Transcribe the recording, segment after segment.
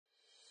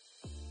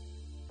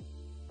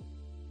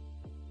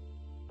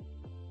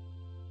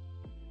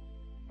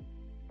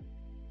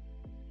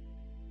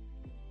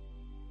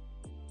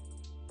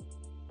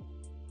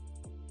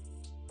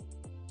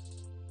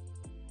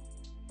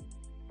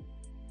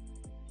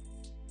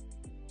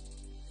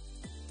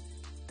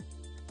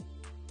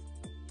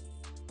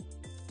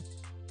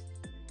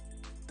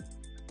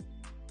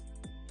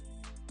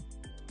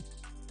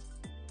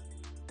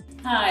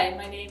Hi,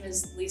 my name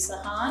is Lisa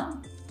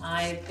Hahn.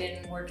 I've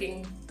been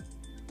working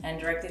and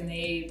directing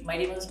the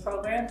Mighty Moves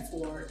program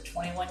for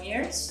 21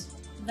 years.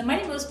 The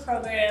Mighty Moves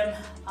program,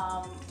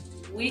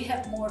 we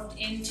have morphed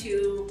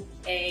into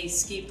a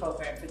ski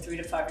program for 3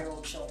 to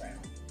 5-year-old children.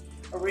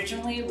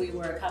 Originally, we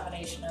were a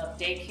combination of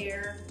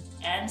daycare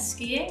and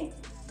skiing.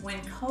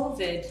 When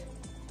COVID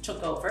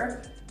took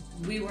over,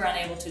 we were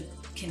unable to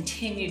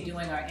continue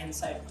doing our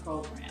inside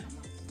program.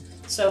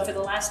 So for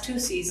the last 2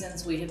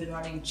 seasons, we have been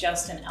running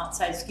just an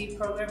outside ski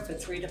program for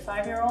 3 to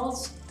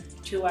 5-year-olds,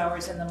 2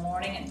 hours in the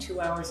morning and 2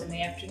 hours in the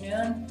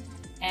afternoon.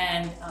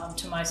 And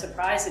to my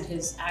surprise, it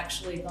has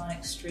actually gone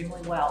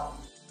extremely well.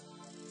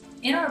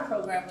 In our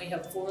program, we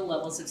have 4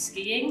 levels of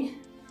skiing.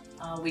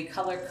 We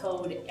color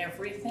code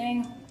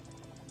everything.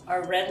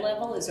 Our red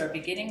level is our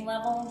beginning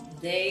level.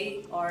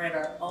 They are at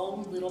our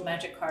own little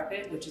magic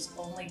carpet, which is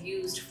only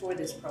used for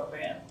this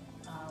program.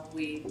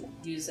 We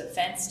use a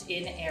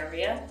fenced-in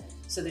area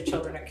so the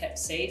children are kept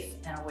safe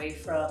and away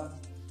from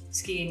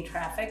skiing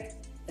traffic.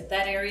 At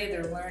that area,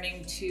 they're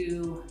learning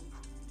to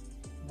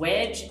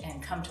wedge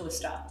and come to a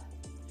stop.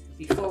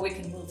 Before we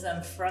can move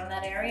them from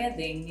that area,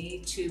 they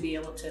need to be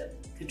able to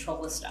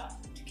control the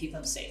stop to keep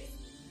them safe.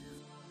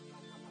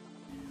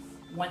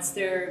 Once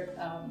they're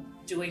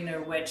doing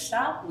their wedge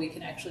stop, we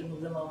can actually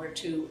move them over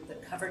to the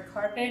covered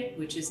carpet,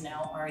 which is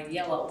now our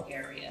yellow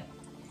area.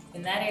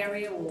 In that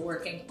area, we're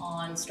working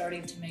on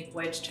starting to make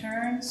wedge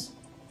turns,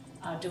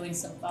 doing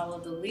some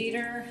follow the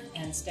leader,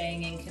 and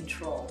staying in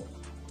control.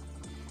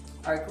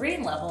 Our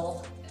green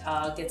level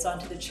gets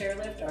onto the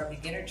chairlift, our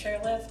beginner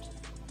chairlift.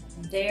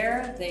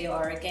 There, they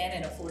are again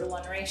in a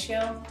 4-to-1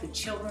 ratio. The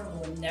children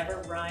will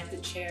never ride the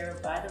chair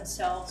by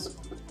themselves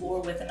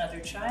or with another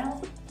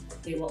child.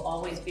 They will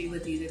always be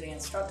with either the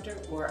instructor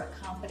or a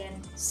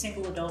competent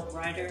single adult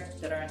rider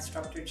that our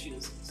instructor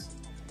chooses.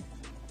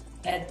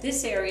 At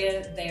this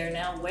area, they are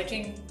now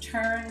wedging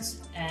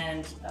turns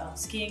and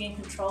skiing in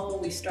control.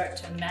 We start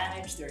to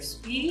manage their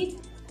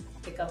speed,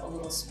 pick up a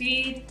little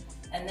speed,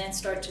 and then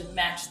start to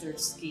match their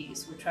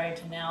skis. We're trying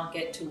to now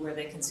get to where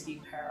they can ski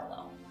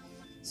parallel.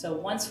 So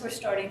once we're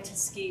starting to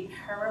ski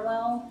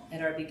parallel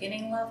at our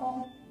beginning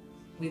level,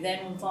 we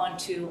then move on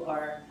to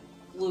our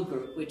blue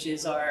group, which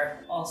is our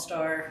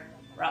all-star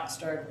rock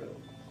star group.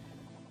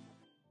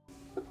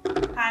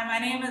 Hi, my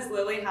name is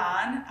Lily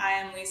Hahn. I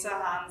am Lisa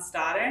Hahn's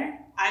daughter.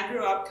 I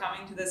grew up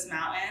coming to this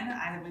mountain.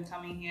 I have been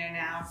coming here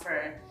now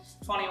for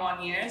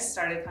 21 years,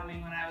 started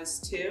coming when I was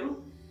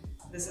 2.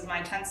 This is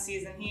my 10th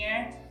season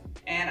here,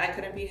 and I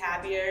couldn't be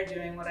happier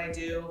doing what I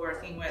do,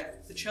 working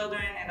with the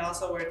children and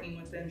also working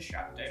with the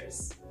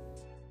instructors.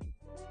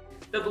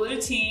 The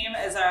blue team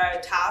is our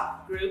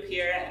top group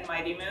here in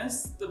Mighty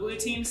Moose. The blue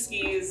team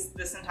skis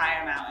this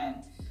entire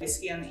mountain. They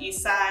ski on the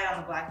east side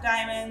on the Black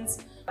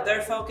Diamonds.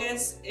 Their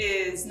focus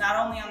is not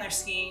only on their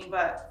skiing,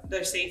 but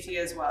their safety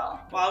as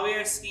well. While we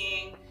are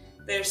skiing,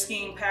 they're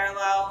skiing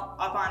parallel,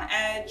 up on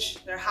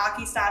edge, they're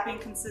hockey stopping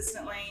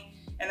consistently,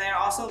 and they're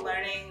also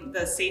learning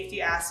the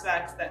safety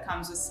aspect that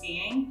comes with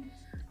skiing.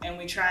 And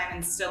we try and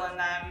instill in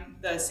them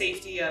the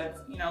safety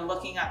of,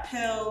 looking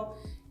uphill,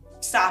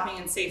 stopping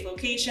in safe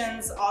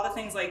locations, all the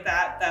things like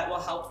that that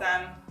will help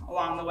them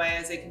along the way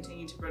as they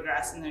continue to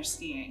progress in their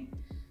skiing.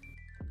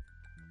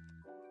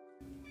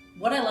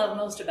 What I love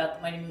most about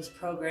the Mighty Moves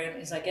program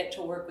is I get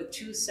to work with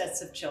 2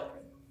 sets of children.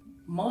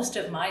 Most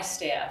of my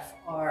staff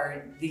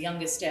are the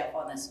youngest staff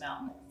on this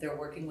mountain. They're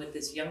working with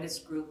this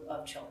youngest group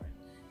of children.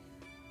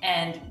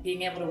 And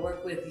being able to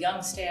work with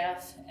young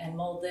staff and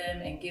mold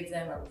them and give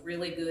them a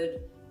really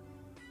good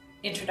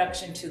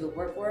introduction to the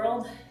work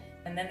world.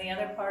 And then the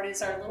other part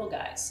is our little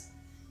guys,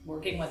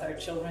 working with our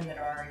children that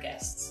are our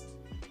guests.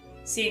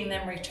 Seeing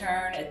them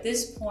return. At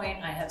this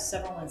point, I have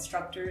several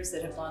instructors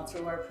that have gone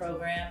through our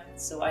program,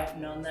 so I've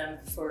known them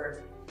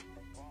for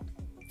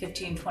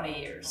 15, 20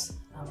 years,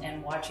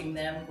 and watching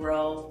them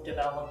grow,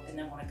 develop, and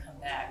then want to come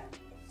back.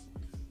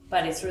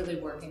 But it's really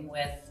working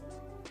with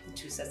the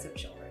 2 sets of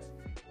children.